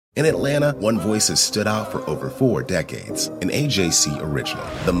In Atlanta, one voice has stood out for over 4 decades. An AJC original,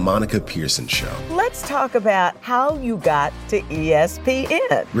 The Monica Pearson Show. Let's talk about how you got to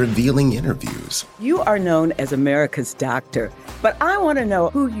ESPN. Revealing interviews. You are known as America's doctor, but I want to know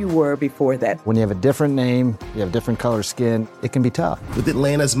who you were before that. When you have a different name, you have different color skin, it can be tough. With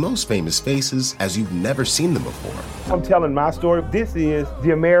Atlanta's most famous faces as you've never seen them before. I'm telling my story. This is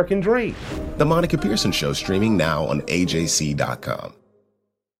the American dream. The Monica Pearson Show, streaming now on AJC.com.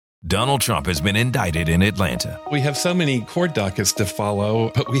 Donald Trump has been indicted in Atlanta. We have so many court dockets to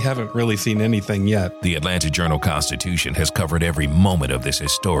follow, but we haven't really seen anything yet. The Atlanta Journal-Constitution has covered every moment of this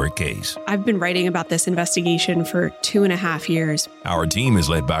historic case. I've been writing about this investigation for 2.5 years. Our team is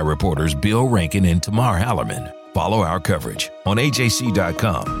led by reporters Bill Rankin and Tamar Hallerman. Follow our coverage on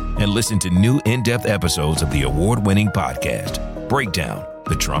AJC.com and listen to new in-depth episodes of the award-winning podcast, Breakdown,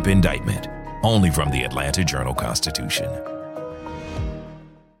 the Trump Indictment, only from the Atlanta Journal-Constitution.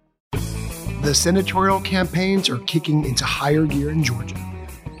 The senatorial campaigns are kicking into higher gear in Georgia.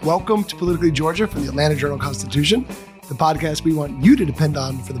 Welcome to Politically Georgia from the Atlanta Journal-Constitution, the podcast we want you to depend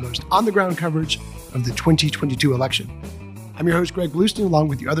on for the most on-the-ground coverage of the 2022 election. I'm your host, Greg Bluestein, along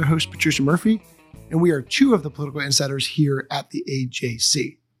with your other host, Patricia Murphy, and we are two of the political insiders here at the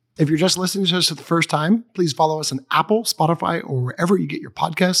AJC. If you're just listening to us for the first time, please follow us on Apple, Spotify, or wherever you get your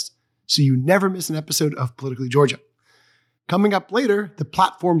podcasts so you never miss an episode of Politically Georgia. Coming up later, the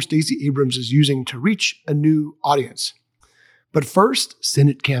platform Stacey Abrams is using to reach a new audience. But first,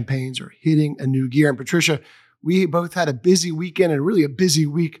 Senate campaigns are hitting a new gear. And Patricia, we both had a busy weekend and really a busy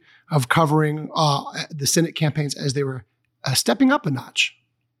week of covering the Senate campaigns as they were stepping up a notch.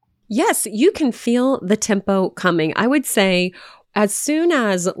 Yes, you can feel the tempo coming. I would say as soon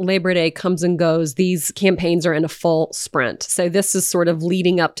as Labor Day comes and goes, these campaigns are in a full sprint. So this is sort of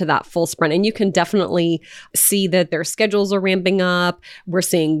leading up to that full sprint. And you can definitely see that their schedules are ramping up. We're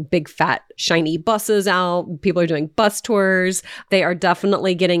seeing big, fat, shiny buses out. People are doing bus tours. They are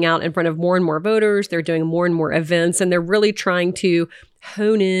definitely getting out in front of more and more voters. They're doing more and more events. And they're really trying to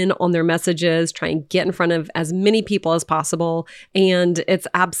hone in on their messages, try and get in front of as many people as possible. And it's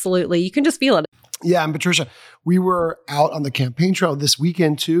absolutely, you can just feel it. Yeah, and Patricia, we were out on the campaign trail this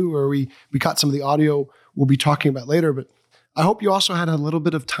weekend too, where we caught some of the audio we'll be talking about later. But I hope you also had a little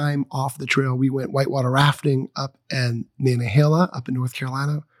bit of time off the trail. We went whitewater rafting up in Nantahala, up in North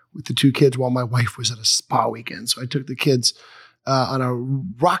Carolina, with the 2 kids while my wife was at a spa weekend. So I took the kids on a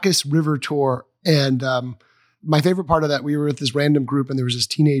raucous river tour. And my favorite part of that, we were with this random group and there was this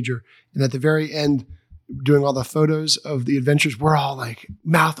teenager. And at the very end, doing all the photos of the adventures, we're all like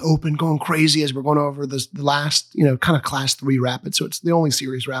mouth open, going crazy as we're going over the last, kind of class 3 rapid. So it's the only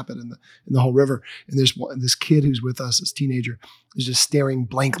serious rapid in the whole river. And there's this kid who's with us, this teenager, is just staring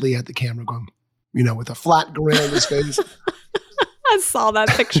blankly at the camera, going, with a flat grin on his face. I saw that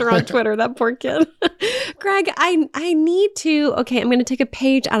picture on Twitter, that poor kid. Greg, I need to, I'm going to take a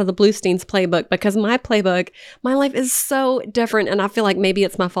page out of the Bluestein's playbook because my life is so different and I feel like maybe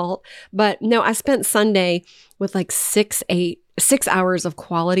it's my fault. But no, I spent Sunday with like 6 hours of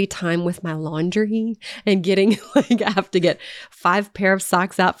quality time with my laundry and getting I have to get 5 pair of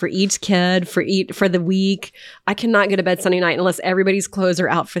socks out for each kid for the week. I cannot go to bed Sunday night unless everybody's clothes are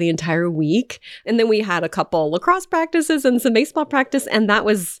out for the entire week. And then we had a couple lacrosse practices and some baseball practice, and that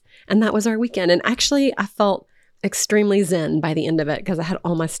was our weekend. And actually, I felt extremely zen by the end of it because I had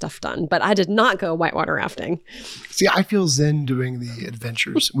all my stuff done, but I did not go whitewater rafting. See, I feel zen doing the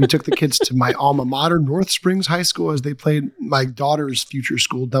adventures. We took the kids to my alma mater, North Springs High School, as they played my daughter's future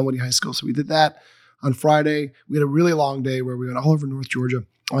school, Dunwoody High School. So we did that on Friday. We had a really long day where we went all over North Georgia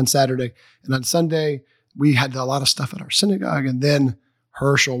on Saturday. And on Sunday, we had a lot of stuff at our synagogue and then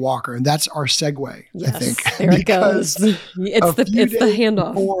Herschel Walker. And that's our segue, yes, I think. There it goes. It's the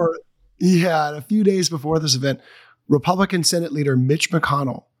handoff. A few days before this event, Republican Senate leader Mitch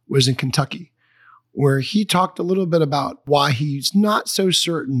McConnell was in Kentucky, where he talked a little bit about why he's not so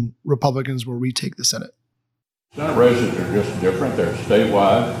certain Republicans will retake the Senate. Senate races are just different. They're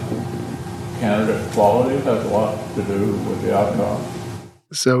statewide. Candidate quality has a lot to do with the outcome.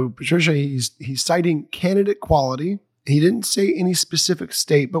 So, Patricia, he's citing candidate quality. He didn't say any specific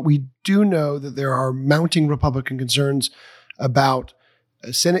state, but we do know that there are mounting Republican concerns about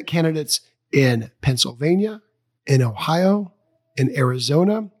Senate candidates in Pennsylvania, in Ohio, in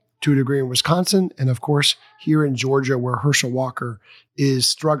Arizona, to a degree in Wisconsin, and of course here in Georgia, where Herschel Walker is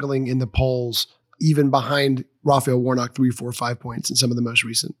struggling in the polls, even behind Raphael Warnock 3, 4, 5 points in some of the most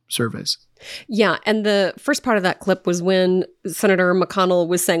recent surveys. Yeah, and the first part of that clip was when Senator McConnell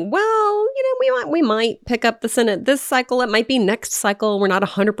was saying, well, we might pick up the Senate this cycle. It might be next cycle. We're not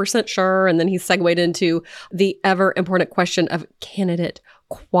 100% sure. And then he segued into the ever important question of candidate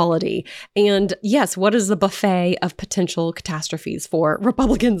quality. And yes, what is the buffet of potential catastrophes for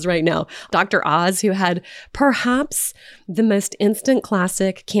Republicans right now? Dr. Oz, who had perhaps the most instant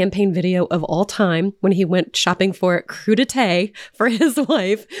classic campaign video of all time when he went shopping for crudité for his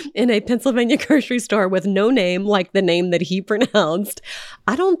wife in a Pennsylvania grocery store with no name like the name that he pronounced.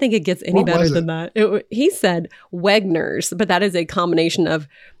 I don't think it gets any better than that. He said Wegner's, but that is a combination of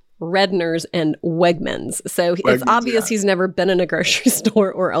Redner's and Wegmans. So it's obvious he's never been in a grocery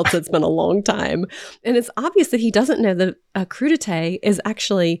store or else it's been a long time. And it's obvious that he doesn't know that crudité is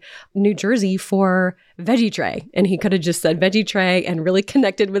actually New Jersey for veggie tray. And he could have just said veggie tray and really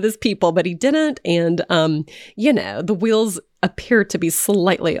connected with his people, but he didn't. And, the wheels appear to be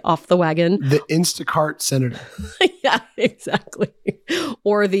slightly off the wagon. The Instacart senator. Yeah, exactly.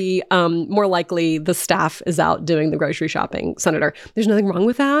 Or the more likely the staff is out doing the grocery shopping senator. There's nothing wrong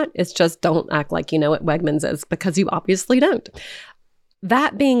with that. It's just don't act like you know what Wegmans is, because you obviously don't.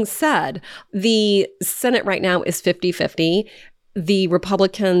 That being said, the Senate right now is 50-50. The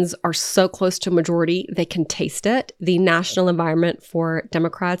Republicans are so close to majority, they can taste it. The national environment for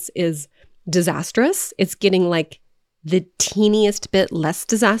Democrats is disastrous. It's getting like the teeniest bit less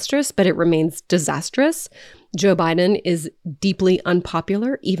disastrous, but it remains disastrous. Joe Biden is deeply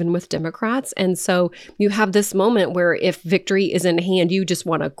unpopular, even with Democrats. And so you have this moment where if victory is in hand, you just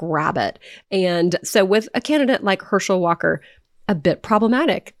want to grab it. And so with a candidate like Herschel Walker, a bit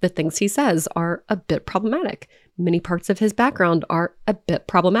problematic. The things he says are a bit problematic. Many parts of his background are a bit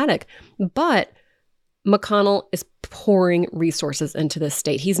problematic. But McConnell is pouring resources into this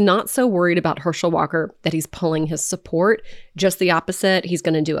state. He's not so worried about Herschel Walker that he's pulling his support. Just the opposite. He's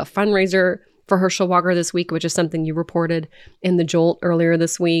going to do a fundraiser for Herschel Walker this week, which is something you reported in the Jolt earlier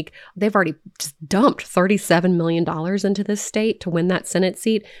this week. They've already just dumped $37 million into this state to win that Senate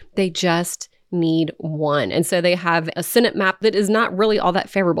seat. They just need one. And so they have a Senate map that is not really all that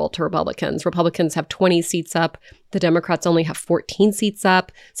favorable to Republicans. Republicans have 20 seats up. The Democrats only have 14 seats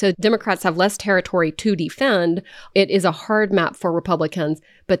up. So Democrats have less territory to defend. It is a hard map for Republicans,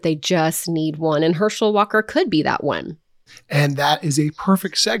 but they just need one. And Herschel Walker could be that one. And that is a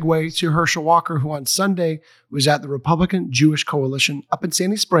perfect segue to Herschel Walker, who on Sunday was at the Republican Jewish Coalition up in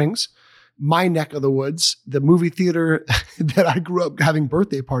Sandy Springs, my neck of the woods, the movie theater that I grew up having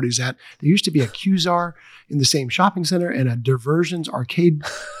birthday parties at. There used to be a Qzar in the same shopping center and a Diversions arcade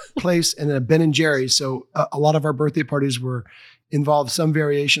place and a Ben & Jerry's. So a lot of our birthday parties involved some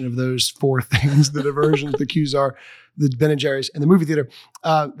variation of those four things: the Diversions, the Qzar, the Ben & Jerry's, and the movie theater.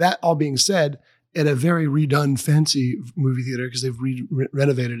 That all being said, at a very redone, fancy movie theater, because they've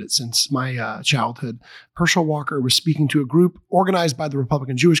renovated it since my childhood, Herschel Walker was speaking to a group organized by the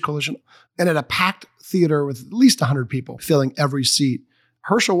Republican Jewish Coalition, and at a packed theater with at least 100 people filling every seat.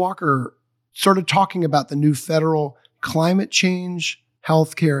 Herschel Walker started talking about the new federal climate change,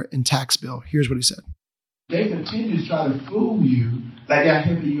 healthcare, and tax bill. Here's what he said. They continue to try to fool you like they're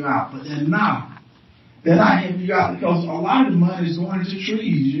helping you out, but they're not. They're not helping you out because a lot of the money is going to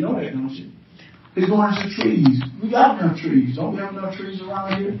trees. You know that, don't you? It's going to trees. We got enough trees. Don't we have enough trees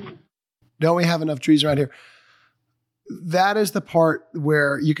around here? Don't we have enough trees around here? That is the part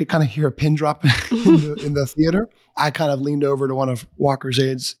where you could kind of hear a pin drop in the theater. I kind of leaned over to one of Walker's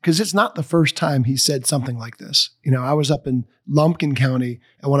aides because it's not the first time he said something like this. You know, I was up in Lumpkin County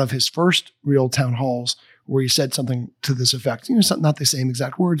at one of his first real town halls where he said something to this effect. You know, not the same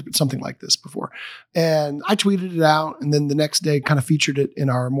exact words, but something like this before. And I tweeted it out, and then the next day kind of featured it in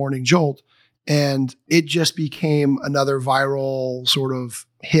our morning jolt. And it just became another viral sort of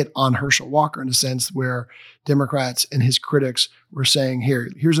hit on Herschel Walker, in a sense where Democrats and his critics were saying,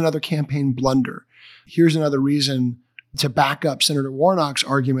 here's another campaign blunder. Here's another reason to back up Senator Warnock's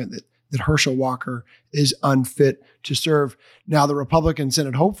argument that Herschel Walker is unfit to serve. Now, the Republican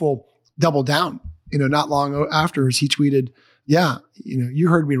Senate hopeful doubled down, not long after, as he tweeted, you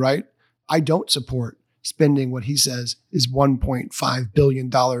heard me right. I don't support spending what he says is $1.5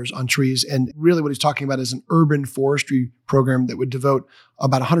 billion on trees. And really what he's talking about is an urban forestry program that would devote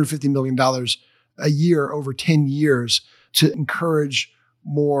about $150 million a year over 10 years to encourage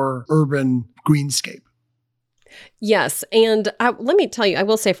more urban greenscape. Yes. And let me tell you, I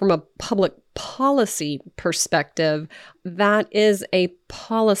will say from a public policy perspective, that is a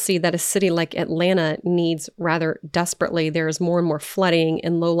policy that a city like Atlanta needs rather desperately. There's more and more flooding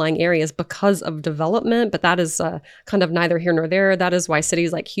in low-lying areas because of development, but that is kind of neither here nor there. That is why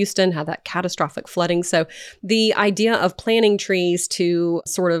cities like Houston have that catastrophic flooding. So the idea of planting trees to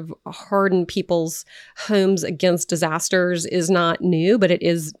sort of harden people's homes against disasters is not new, but it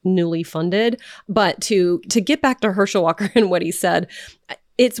is newly funded. But to get back to Herschel Walker and what he said,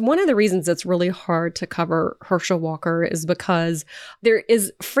 It's one of the reasons it's really hard to cover Herschel Walker is because there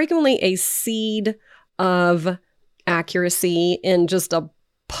is frequently a seed of accuracy in just a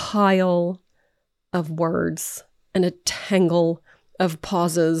pile of words and a tangle of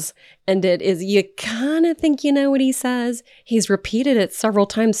pauses. And it is, you kind of think you know what he says. He's repeated it several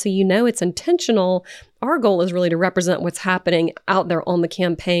times, so you know it's intentional. Our goal is really to represent what's happening out there on the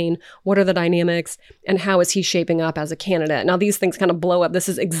campaign. What are the dynamics and how is he shaping up as a candidate? Now, these things kind of blow up. This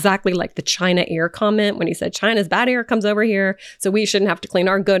is exactly like the China air comment when he said China's bad air comes over here, so we shouldn't have to clean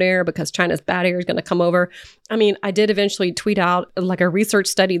our good air because China's bad air is going to come over. I mean, I did eventually tweet out like a research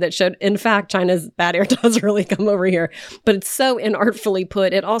study that showed, in fact, China's bad air does really come over here, but it's so inartfully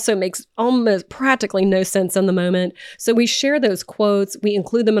put. It also makes almost practically no sense in the moment. So we share those quotes. We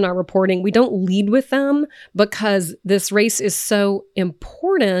include them in our reporting. We don't lead with them because this race is so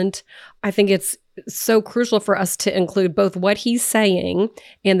important. I think it's so crucial for us to include both what he's saying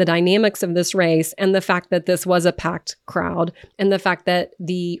and the dynamics of this race and the fact that this was a packed crowd and the fact that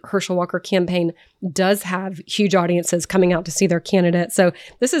the Herschel Walker campaign does have huge audiences coming out to see their candidate. So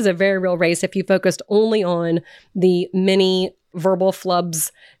this is a very real race. If you focused only on the many verbal flubs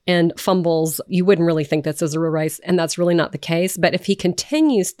and fumbles, you wouldn't really think this is a real race, and that's really not the case. But if he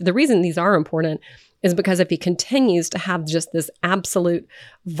continues, the reason these are important is because if he continues to have just this absolute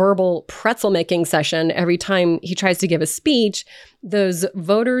verbal pretzel-making session every time he tries to give a speech, those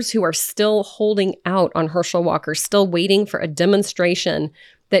voters who are still holding out on Herschel Walker, still waiting for a demonstration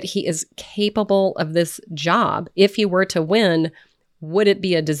that he is capable of this job, if he were to win, would it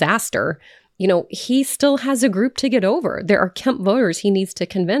be a disaster? You know, he still has a group to get over. There are Kemp voters he needs to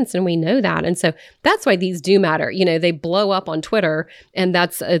convince, and we know that. And so that's why these do matter. You know, they blow up on Twitter, and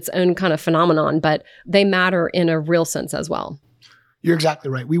that's its own kind of phenomenon, but they matter in a real sense as well. You're exactly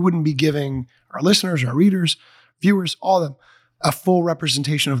right. We wouldn't be giving our listeners, our readers, viewers, all of them, a full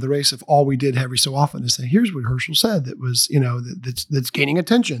representation of the race if all we did every so often is say, here's what Herschel said that was, you know, that's gaining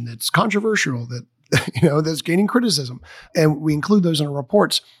attention, that's controversial, that, you know, that's gaining criticism. And we include those in our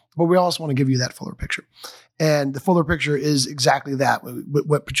reports. But we also want to give you that fuller picture. And the fuller picture is exactly that,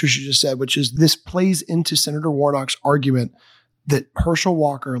 what Patricia just said, which is this plays into Senator Warnock's argument that Herschel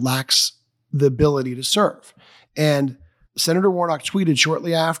Walker lacks the ability to serve. And Senator Warnock tweeted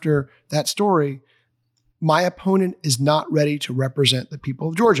shortly after that story, my opponent is not ready to represent the people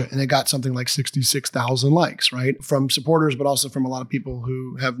of Georgia. And it got something like 66,000 likes, right? From supporters, but also from a lot of people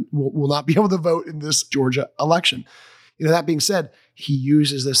who will not be able to vote in this Georgia election. You know, that being said, he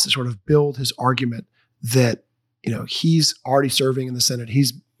uses this to sort of build his argument that, you know, he's already serving in the Senate.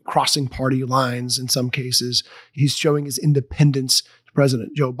 He's crossing party lines in some cases. He's showing his independence to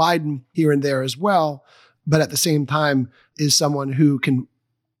President Joe Biden here and there as well. But at the same time is someone who can,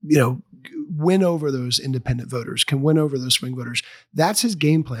 you know, win over those independent voters, can win over those swing voters. That's his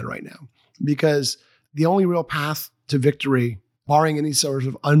game plan right now, because the only real path to victory, barring any sort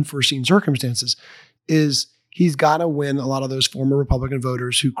of unforeseen circumstances, is he's got to win a lot of those former Republican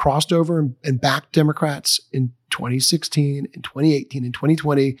voters who crossed over and backed Democrats in 2016, in 2018, in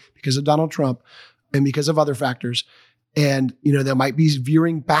 2020 because of Donald Trump and because of other factors. And, you know, they might be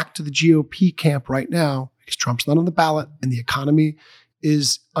veering back to the GOP camp right now because Trump's not on the ballot and the economy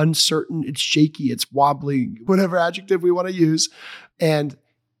is uncertain, it's shaky, it's wobbly, whatever adjective we want to use. And,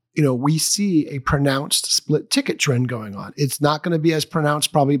 you know, we see a pronounced split ticket trend going on. It's not going to be as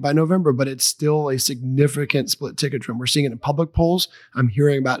pronounced probably by November, but it's still a significant split ticket trend. We're seeing it in public polls. I'm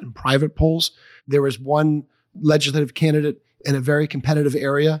hearing about it in private polls. There was one legislative candidate in a very competitive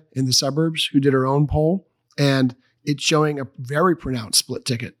area in the suburbs who did her own poll, and it's showing a very pronounced split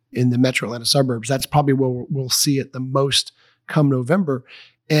ticket in the metro Atlanta suburbs. That's probably where we'll see it the most come November.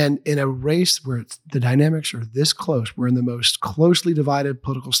 And in a race where the dynamics are this close, we're in the most closely divided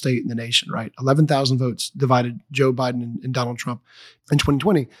political state in the nation, right? 11,000 votes divided Joe Biden and Donald Trump in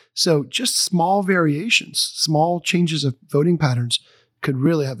 2020. So just small variations, small changes of voting patterns could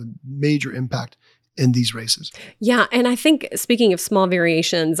really have a major impact in these races. Yeah. And I think, speaking of small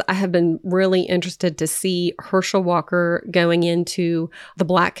variations, I have been really interested to see Herschel Walker going into the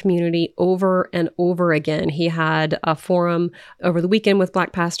Black community over and over again. He had a forum over the weekend with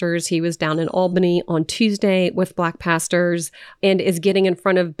Black pastors. He was down in Albany on Tuesday with Black pastors and is getting in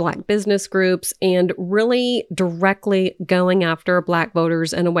front of Black business groups and really directly going after Black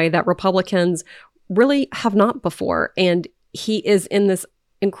voters in a way that Republicans really have not before. And he is in this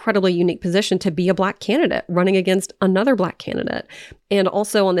incredibly unique position to be a Black candidate running against another Black candidate. And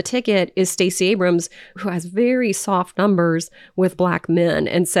also on the ticket is Stacey Abrams, who has very soft numbers with Black men.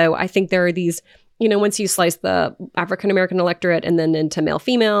 And so I think there are these once you slice the African-American electorate and then into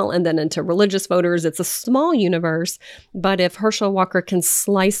male-female and then into religious voters, it's a small universe. But if Herschel Walker can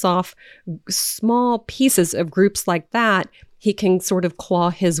slice off small pieces of groups like that, he can sort of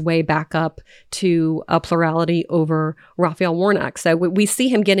claw his way back up to a plurality over Raphael Warnock. So we see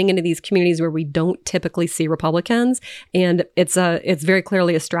him getting into these communities where we don't typically see Republicans. And it's very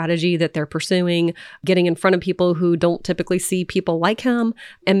clearly a strategy that they're pursuing, getting in front of people who don't typically see people like him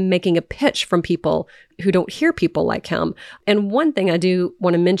and making a pitch from people who don't hear people like him. And one thing I do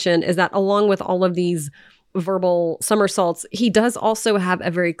want to mention is that along with all of these verbal somersaults, he does also have a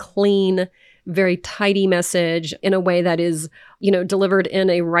very clean, very tidy message in a way that is, delivered in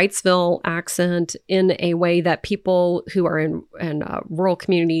a Wrightsville accent, in a way that people who are in rural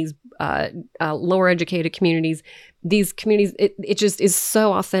communities, lower educated communities, these communities, it just is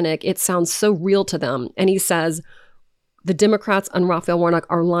so authentic. It sounds so real to them. And he says, the Democrats and Raphael Warnock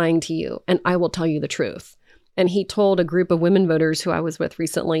are lying to you, and I will tell you the truth. And he told a group of women voters who I was with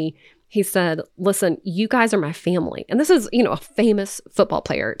recently, he said, listen, you guys are my family. And this is, a famous football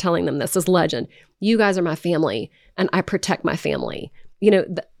player telling them this legend. You guys are my family and I protect my family.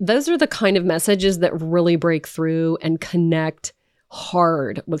 Those are the kind of messages that really break through and connect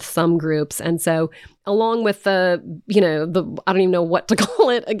hard with some groups. And so along with the I don't even know what to call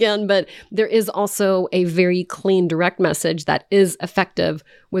it again, but there is also a very clean, direct message that is effective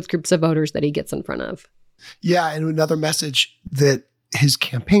with groups of voters that he gets in front of. Yeah. And another message that his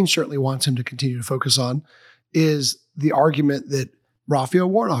campaign certainly wants him to continue to focus on is the argument that Raphael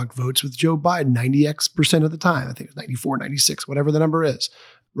Warnock votes with Joe Biden 90% of the time. I think it's 94, 96, whatever the number is.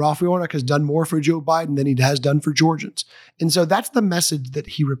 Raphael Warnock has done more for Joe Biden than he has done for Georgians. And so that's the message that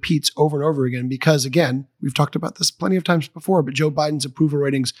he repeats over and over again, because again, we've talked about this plenty of times before, but Joe Biden's approval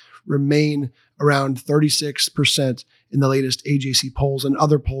ratings remain around 36% in the latest AJC polls, and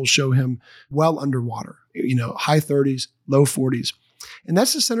other polls show him well underwater, high 30s, low 40s. And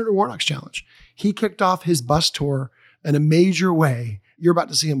that's the Senator Warnock's challenge. He kicked off his bus tour in a major way. You're about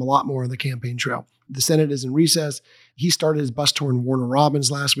to see him a lot more on the campaign trail. The Senate is in recess. He started his bus tour in Warner Robins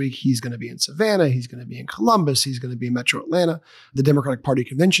last week. He's going to be in Savannah. He's going to be in Columbus. He's going to be in Metro Atlanta. The Democratic Party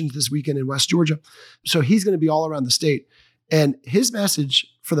conventions this weekend in West Georgia. So he's going to be all around the state. And his message,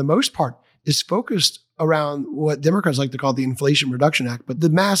 for the most part, is focused around what Democrats like to call the Inflation Reduction Act, but the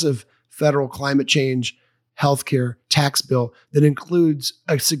massive federal climate change, healthcare, tax bill that includes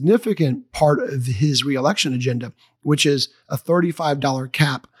a significant part of his reelection agenda, which is a $35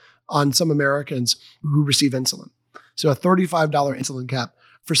 cap on some Americans who receive insulin. So a $35 insulin cap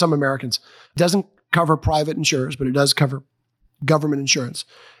for some Americans. Doesn't cover private insurers, but it does cover government insurance.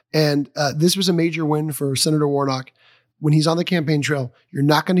 And this was a major win for Senator Warnock. When he's on the campaign trail, you're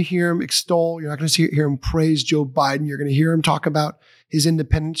not going to hear him extol. You're not going to hear him praise Joe Biden. You're going to hear him talk about his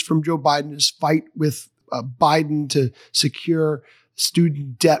independence from Joe Biden, his fight with Biden to secure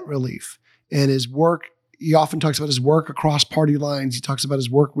student debt relief, and his work. He often talks about his work across party lines. He talks about his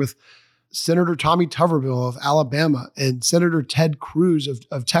work with Senator Tommy Tuberville of Alabama and Senator Ted Cruz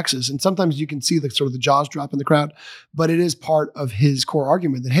of Texas. And sometimes you can see the sort of the jaws drop in the crowd, but it is part of his core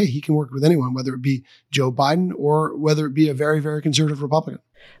argument that, hey, he can work with anyone, whether it be Joe Biden or whether it be a very, very conservative Republican.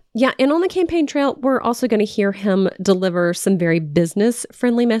 Yeah, and on the campaign trail, we're also going to hear him deliver some very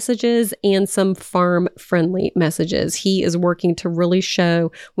business-friendly messages and some farm-friendly messages. He is working to really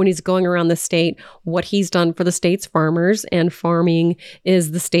show, when he's going around the state, what he's done for the state's farmers, and farming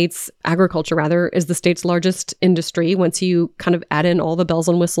is the state's, agriculture rather, is the state's largest industry once you kind of add in all the bells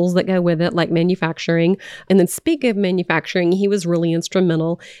and whistles that go with it, like manufacturing. And then speaking of manufacturing, he was really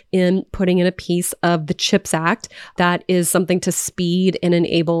instrumental in putting in a piece of the CHIPS Act that is something to speed and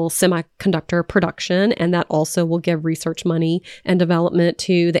enable semiconductor production, and that also will give research money and development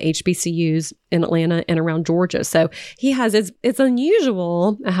to the HBCUs in Atlanta and around Georgia. So he has, it's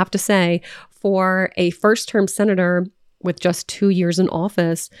unusual, I have to say, for a first-term senator with just 2 years in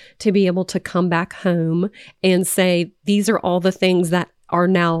office to be able to come back home and say, these are all the things that are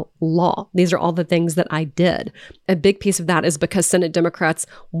now law. These are all the things that I did. A big piece of that is because Senate Democrats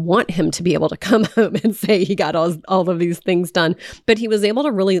want him to be able to come home and say he got all of these things done. But he was able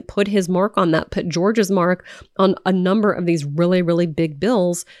to really put his mark on that, put Georgia's mark on a number of these really, really big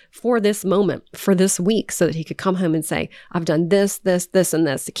bills for this moment, for this week, so that he could come home and say, I've done this, this, this, and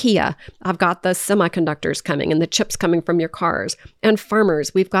this. Kia, I've got the semiconductors coming and the chips coming from your cars. And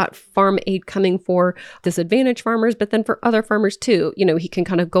farmers, we've got farm aid coming for disadvantaged farmers, but then for other farmers too. He can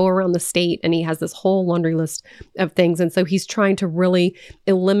kind of go around the state and he has this whole laundry list of things. And so he's trying to really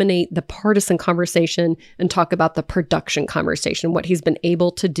eliminate the partisan conversation and talk about the production conversation, what he's been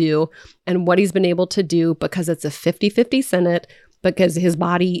able to do and what he's been able to do because it's a 50-50 Senate because his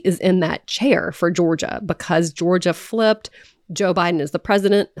body is in that chair for Georgia. Because Georgia flipped, Joe Biden is the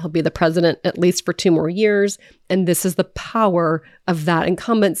president. He'll be the president at least for 2 more years. And this is the power of that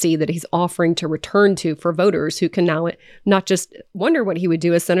incumbency that he's offering to return to for voters who can now not just wonder what he would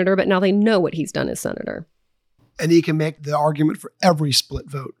do as senator, but now they know what he's done as senator. And he can make the argument for every split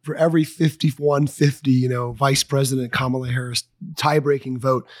vote, for every 51-50, Vice President Kamala Harris tie-breaking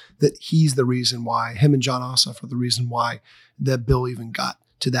vote, that he's the reason why, him and Jon Ossoff are the reason why the bill even got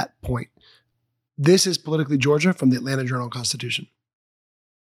to that point. This is Politically Georgia from the Atlanta Journal-Constitution.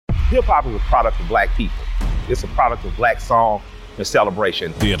 Hip-hop is a product of Black people. It's a product of Black song and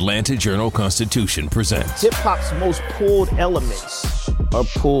celebration. The Atlanta Journal-Constitution presents hip-hop's most pulled elements are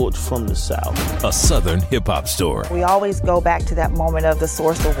pulled from the South. A Southern hip-hop story. We always go back to that moment of the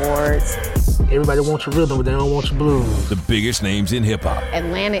Source Awards. Everybody wants your rhythm, but they don't want your blues. The biggest names in hip-hop.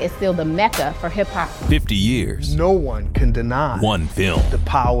 Atlanta is still the mecca for hip-hop. 50 years. No one can deny one film. The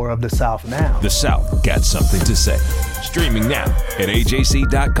power of the South now. The South got something to say. Streaming now at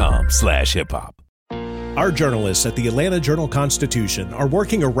ajc.com/hiphop. Our journalists at the Atlanta Journal-Constitution are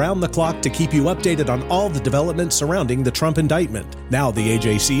working around the clock to keep you updated on all the developments surrounding the Trump indictment. Now the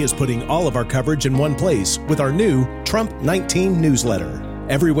AJC is putting all of our coverage in one place with our new Trump 19 newsletter.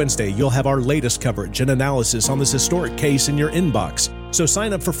 Every Wednesday, you'll have our latest coverage and analysis on this historic case in your inbox. So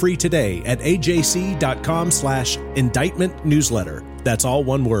sign up for free today at ajc.com/indictment newsletter. That's all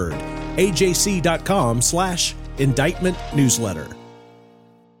one word. ajc.com/indictment newsletter.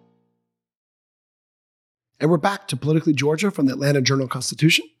 And we're back to Politically Georgia from the Atlanta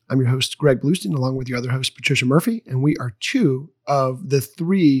Journal-Constitution. I'm your host, Greg Bluestein, along with your other host, Patricia Murphy. And we are 2 of the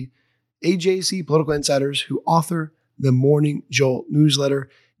 3 AJC political insiders who author the Morning Jolt newsletter.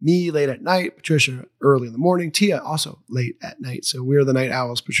 Me late at night, Patricia early in the morning, Tia also late at night. So we're the night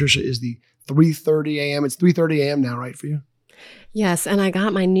owls. Patricia is the 3:30 a.m. It's 3:30 a.m. now, right, for you? Yes, and I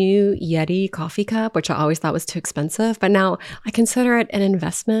got my new Yeti coffee cup, which I always thought was too expensive, but now I consider it an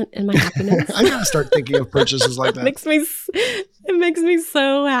investment in my happiness. I gotta start thinking of purchases like that. It makes me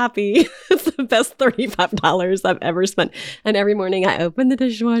so happy. It's the best $35 I've ever spent. And every morning I open the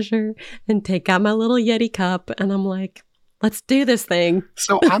dishwasher and take out my little Yeti cup, and I'm like, let's do this thing.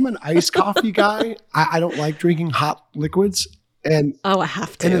 So I'm an iced coffee guy. I don't like drinking hot liquids. And I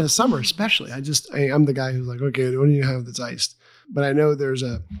have to. And in the summer especially, I'm the guy who's like, okay, what do you have that's iced? But I know there's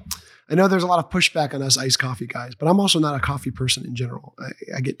a lot of pushback on us iced coffee guys, but I'm also not a coffee person in general.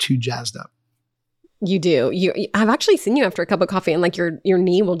 I get too jazzed up. You do. I've actually seen you after a cup of coffee and like your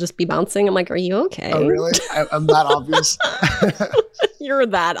knee will just be bouncing. I'm like, are you okay? Oh, really? I'm that obvious? You're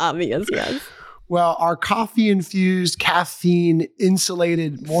that obvious, yes. Well, our coffee-infused,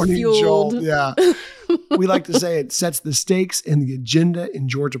 caffeine-insulated morning jolt, yeah. We like to say it sets the stakes and the agenda in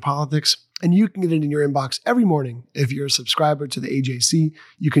Georgia politics. And you can get it in your inbox every morning. If you're a subscriber to the AJC,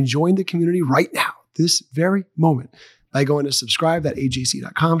 you can join the community right now, this very moment, by going to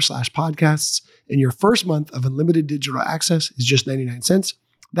subscribe.ajc.com/podcasts. And your first month of unlimited digital access is just 99 cents.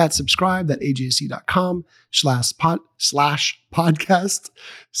 That's subscribe.ajc.com/podcast.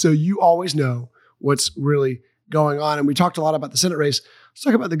 So you always know what's really going on. And we talked a lot about the Senate race. Let's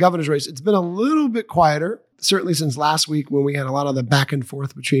talk about the governor's race. It's been a little bit quieter, certainly since last week when we had a lot of the back and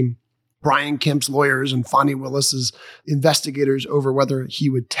forth between Brian Kemp's lawyers and Fani Willis's investigators over whether he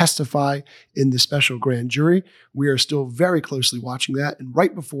would testify in the special grand jury. We are still very closely watching that. And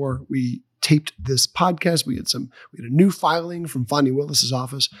right before we taped this podcast, we had a new filing from Fani Willis's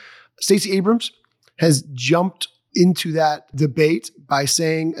office. Stacey Abrams has jumped into that debate by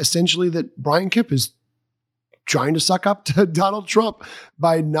saying essentially that Brian Kemp is trying to suck up to Donald Trump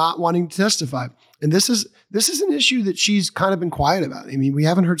by not wanting to testify. And this is an issue that she's kind of been quiet about. I mean, we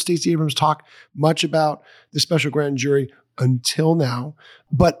haven't heard Stacey Abrams talk much about the special grand jury until now.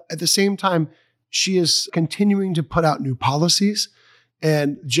 But at the same time, she is continuing to put out new policies.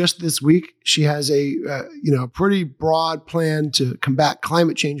 And just this week, she has a pretty broad plan to combat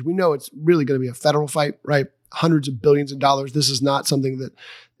climate change. We know it's really going to be a federal fight, right? Hundreds of billions of dollars. This is not something that,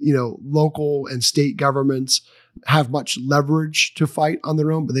 local and state governments have much leverage to fight on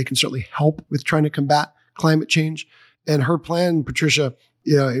their own, but they can certainly help with trying to combat climate change. And her plan, Patricia,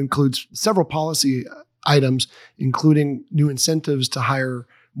 includes several policy items, including new incentives to hire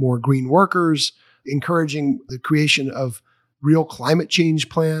more green workers, encouraging the creation of real climate change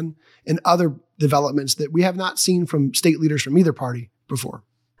plan, and other developments that we have not seen from state leaders from either party before.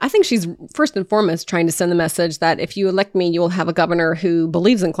 I think she's first and foremost trying to send the message that if you elect me, you will have a governor who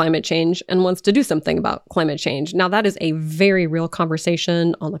believes in climate change and wants to do something about climate change. Now, that is a very real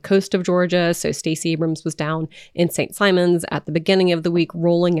conversation on the coast of Georgia. So Stacey Abrams was down in St. Simons at the beginning of the week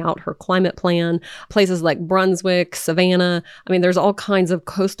rolling out her climate plan. Places like Brunswick, Savannah. I mean, there's all kinds of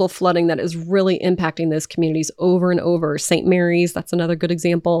coastal flooding that is really impacting those communities over and over. St. Mary's, that's another good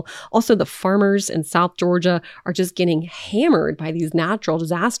example. Also, the farmers in South Georgia are just getting hammered by these natural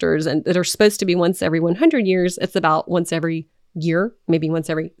disasters, and that are supposed to be once every 100 years. It's about once every year, maybe once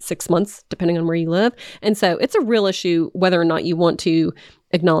every 6 months, depending on where you live. And so it's a real issue whether or not you want to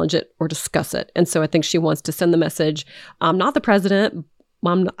acknowledge it or discuss it. And so I think she wants to send the message, not the president.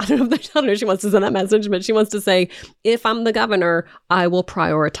 I don't know if she wants to send that message, but she wants to say, if I'm the governor, I will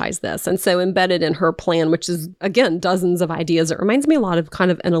prioritize this. And so embedded in her plan, which is, again, dozens of ideas, it reminds me a lot of kind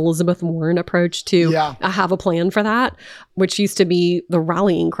of an Elizabeth Warren approach to I have a plan for that, which used to be the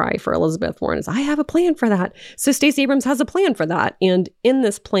rallying cry for Elizabeth Warren is, I have a plan for that. So Stacey Abrams has a plan for that. And in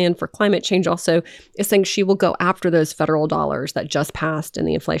this plan for climate change also is saying she will go after those federal dollars that just passed in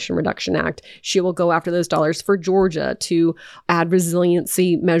the Inflation Reduction Act. She will go after those dollars for Georgia to add resilience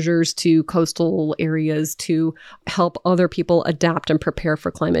measures to coastal areas to help other people adapt and prepare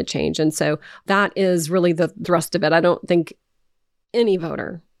for climate change. And so that is really the thrust of it. I don't think any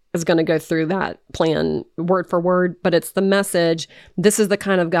voter is going to go through that plan word for word, but it's the message. This is the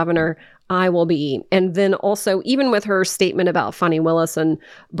kind of governor I will be. And then also, even with her statement about Fani Willis and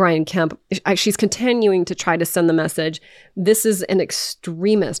Brian Kemp, she's continuing to try to send the message, this is an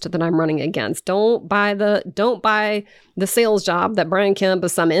extremist that I'm running against. Don't buy the sales job that Brian Kemp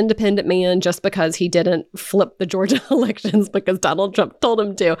is some independent man just because he didn't flip the Georgia elections because Donald Trump told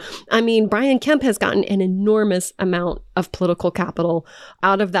him to. I mean, Brian Kemp has gotten an enormous amount of political capital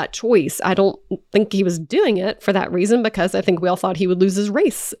out of that choice. I don't think he was doing it for that reason, because I think we all thought he would lose his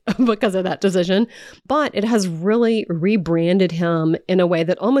race because of that decision. But it has really rebranded him in a way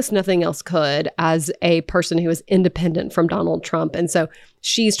that almost nothing else could as a person who is independent from Donald Trump. And so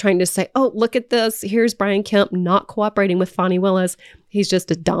she's trying to say, oh, look at this. Here's Brian Kemp not cooperating with Fani Willis. He's just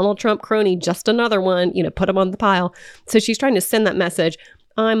a Donald Trump crony, just another one, put him on the pile. So she's trying to send that message.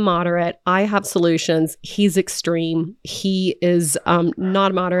 I'm moderate. I have solutions. He's extreme. He is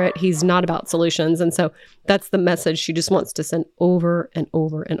not moderate. He's not about solutions. And so that's the message she just wants to send over and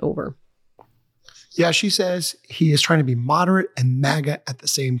over and over. Yeah, she says he is trying to be moderate and MAGA at the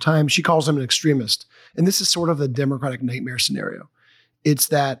same time. She calls him an extremist. And this is sort of the Democratic nightmare scenario. It's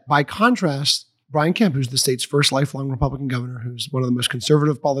that, by contrast, Brian Kemp, who's the state's first lifelong Republican governor, who's one of the most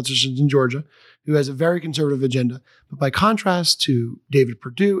conservative politicians in Georgia, who has a very conservative agenda. But by contrast to David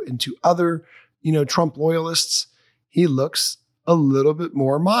Perdue and to other, Trump loyalists, he looks a little bit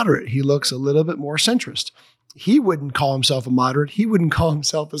more moderate. He looks a little bit more centrist. He wouldn't call himself a moderate. He wouldn't call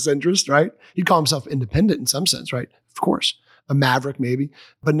himself a centrist, right? He'd call himself independent in some sense, right? Of course. A maverick maybe,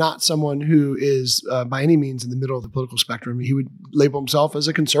 but not someone who is by any means in the middle of the political spectrum. He would label himself as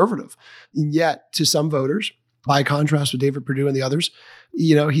a conservative. And yet, to some voters, by contrast with David Perdue and the others,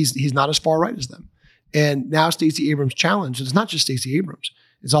 he's not as far right as them. And now Stacey Abrams' challenge, it's not just Stacey Abrams.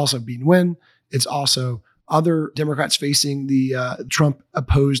 It's also Been Nguyen. It's also other Democrats facing the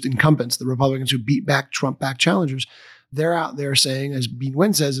Trump-opposed incumbents, the Republicans who beat back Trump-backed challengers. They're out there saying, as Been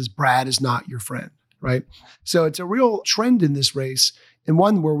Nguyen says, is Brad is not your friend. Right. So it's a real trend in this race, and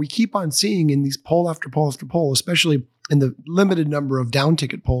one where we keep on seeing in these poll after poll after poll, especially in the limited number of down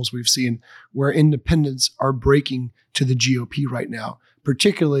ticket polls we've seen, where independents are breaking to the GOP right now,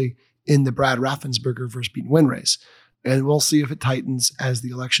 particularly in the Brad Raffensperger versus Been Nguyen race. And we'll see if it tightens as the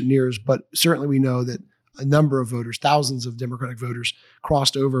election nears. But certainly we know that a number of voters, thousands of Democratic voters,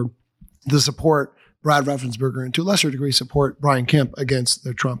 crossed over to support Brad Raffensperger and to a lesser degree support Brian Kemp against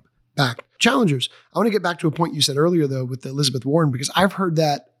the Trump-backed challengers. I want to get back to a point you said earlier, though, with Elizabeth Warren, because I've heard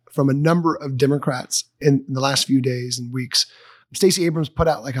that from a number of Democrats in the last few days and weeks. Stacey Abrams put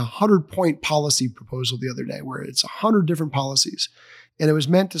out like 100-point policy proposal the other day, where it's 100 different policies. And it was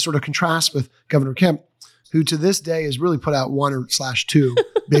meant to sort of contrast with Governor Kemp, who to this day has really put out one or two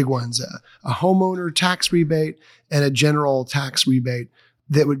big ones, a homeowner tax rebate and a general tax rebate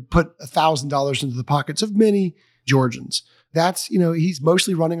that would put $1,000 into the pockets of many Georgians. That's, he's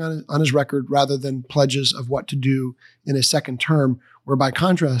mostly running on his record rather than pledges of what to do in a second term, where by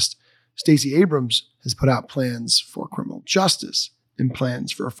contrast, Stacey Abrams has put out plans for criminal justice and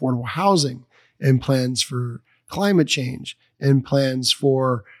plans for affordable housing and plans for climate change and plans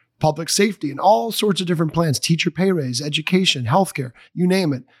for public safety and all sorts of different plans, teacher pay raise, education, healthcare, you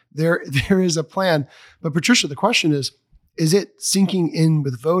name it. There is a plan. But Patricia, the question is it sinking in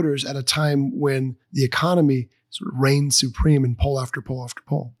with voters at a time when the economy sort of reigns supreme in poll after poll after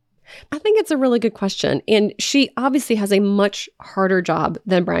poll? I think it's a really good question. And she obviously has a much harder job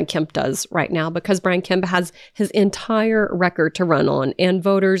than Brian Kemp does right now, because Brian Kemp has his entire record to run on, and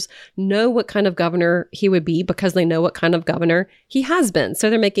voters know what kind of governor he would be because they know what kind of governor he has been. So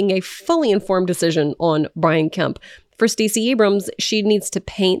they're making a fully informed decision on Brian Kemp. For Stacey Abrams, she needs to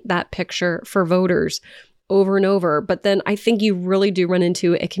paint that picture for voters over and over. But then I think you really do run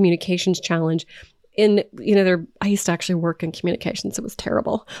into a communications challenge. I used to actually work in communications. It was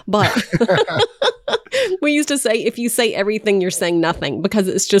terrible. But we used to say, if you say everything, you're saying nothing, because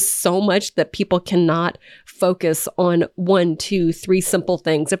it's just so much that people cannot focus on 1, 2, 3 simple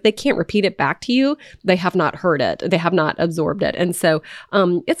things. If they can't repeat it back to you, they have not heard it. They have not absorbed it. And so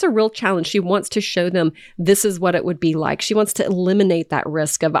it's a real challenge. She wants to show them this is what it would be like. She wants to eliminate that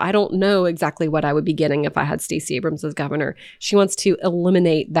risk of, I don't know exactly what I would be getting if I had Stacey Abrams as governor. She wants to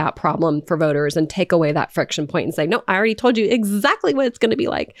eliminate that problem for voters and take away that friction point and say, no, I already told you exactly what it's going to be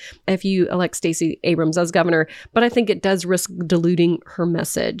like if you elect Stacey Abrams as governor. But I think it does risk diluting her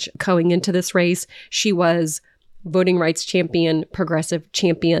message. Going into this race, she was voting rights champion, progressive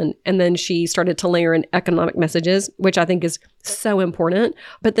champion, and then she started to layer in economic messages, which I think is so important.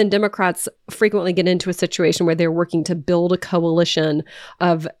 But then Democrats frequently get into a situation where they're working to build a coalition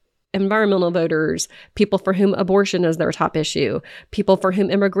of environmental voters, people for whom abortion is their top issue, people for whom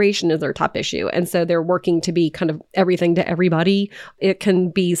immigration is their top issue. And so they're working to be kind of everything to everybody. It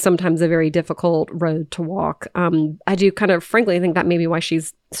can be sometimes a very difficult road to walk. I do kind of frankly think that may be why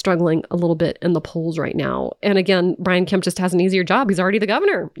she's struggling a little bit in the polls right now. And again, Brian Kemp just has an easier job. He's already the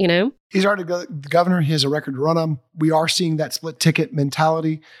governor, you know? He's already the governor. He has a record to run on. We are seeing that split ticket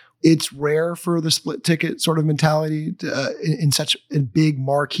mentality. It's rare for the split ticket sort of mentality in such big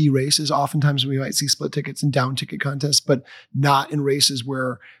marquee races. Oftentimes we might see split tickets in down ticket contests, but not in races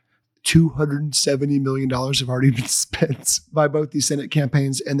where $270 million have already been spent by both these Senate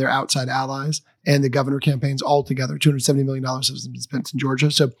campaigns and their outside allies and the governor campaigns altogether. $270 million has been spent in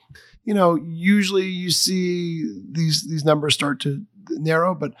Georgia. So, usually you see these numbers start to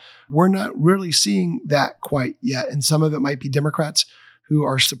narrow, but we're not really seeing that quite yet. And some of it might be Democrats who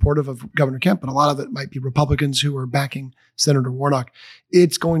are supportive of Governor Kemp, but a lot of it might be Republicans who are backing Senator Warnock.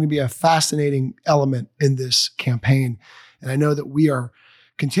 It's going to be a fascinating element in this campaign. And I know that we are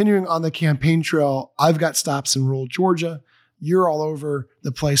continuing on the campaign trail. I've got stops in rural Georgia. You're all over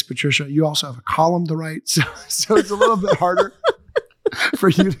the place, Patricia. You also have a column to write, so it's a little bit harder for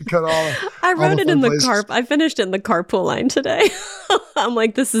you to cut all. I wrote it in the car. I finished it in the carpool line today. I'm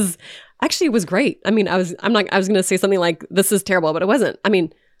like, this is. Actually, it was great. I mean, I was going to say something like, "This is terrible," but it wasn't. I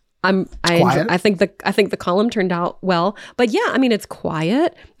mean, I think the column turned out well. But yeah, I mean, it's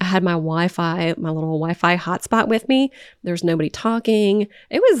quiet. I had my little Wi-Fi hotspot with me. There's nobody talking.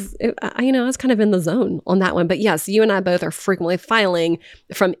 I was kind of in the zone on that one. But yes, you and I both are frequently filing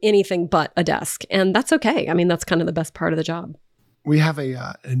from anything but a desk, and that's okay. I mean, that's kind of the best part of the job. We have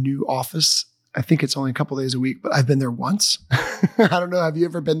a new office. I think it's only a couple days a week, but I've been there once. I don't know. Have you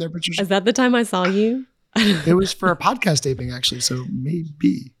ever been there, Patricia? Is that the time I saw you? It was for a podcast taping, actually. So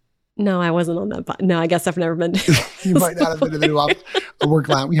maybe. No, I wasn't on that. No, I guess I've never been. You might not have been to the new office. A work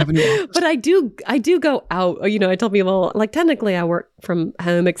line. We have a new office. But I do go out. I tell people, like, technically I work from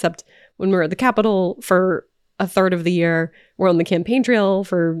home, except when we're at the Capitol for a third of the year, we're on the campaign trail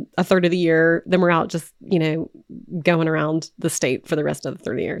for a third of the year, then we're out just, going around the state for the rest of the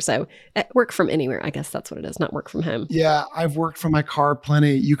third of the year. So work from anywhere, I guess that's what it is, not work from home. Yeah, I've worked from my car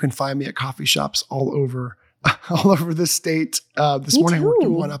plenty. You can find me at coffee shops all over the state. This morning I worked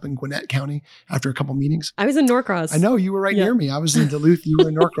in one up in Gwinnett County after a couple meetings. I was in Norcross. I know, you were right near me. I was in Duluth, you were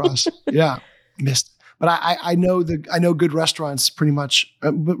in Norcross. Yeah, missed. But I know good restaurants pretty much.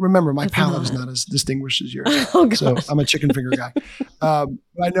 But remember, my palate is not as distinguished as yours. So I'm a chicken finger guy. But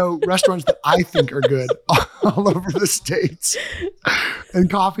I know restaurants that I think are good all over the states, and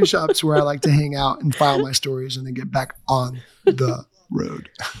coffee shops where I like to hang out and file my stories and then get back on the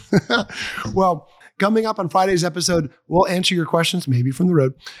road. Well, coming up on Friday's episode, we'll answer your questions, maybe from the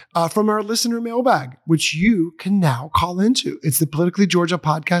road, from our listener mailbag, which you can now call into. It's the Politically Georgia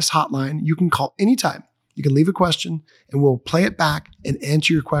podcast hotline. You can call anytime. You can leave a question and we'll play it back and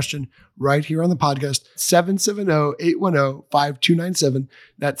answer your question right here on the podcast. 770-810-5297.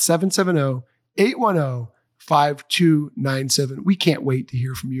 That's 770-810-5297. We can't wait to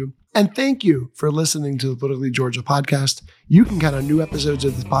hear from you. And thank you for listening to the Politically Georgia podcast. You can count on new episodes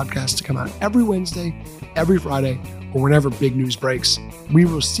of this podcast to come out every Wednesday, every Friday, or whenever big news breaks. We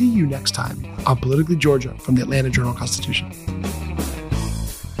will see you next time on Politically Georgia from the Atlanta Journal-Constitution.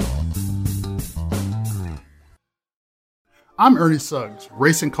 I'm Ernie Suggs,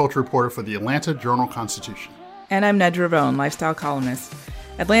 race and culture reporter for the Atlanta Journal-Constitution. And I'm Nedra Ravone, lifestyle columnist.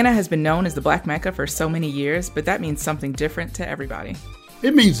 Atlanta has been known as the Black Mecca for so many years, but that means something different to everybody.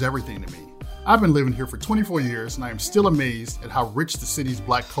 It means everything to me. I've been living here for 24 years, and I am still amazed at how rich the city's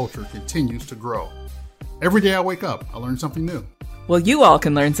Black culture continues to grow. Every day I wake up, I learn something new. Well, you all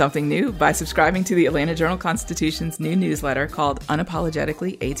can learn something new by subscribing to the Atlanta Journal-Constitution's new newsletter called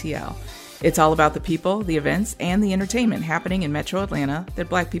Unapologetically ATL. It's all about the people, the events, and the entertainment happening in Metro Atlanta that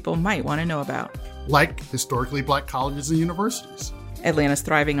Black people might want to know about. Like historically Black colleges and universities. Atlanta's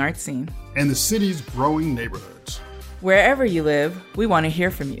thriving art scene. And the city's growing neighborhoods. Wherever you live, we want to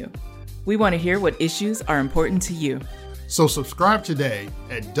hear from you. We want to hear what issues are important to you. So subscribe today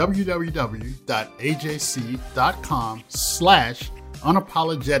at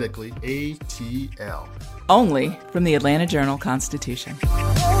www.ajc.com/unapologeticallyatl. Only from the Atlanta Journal-Constitution.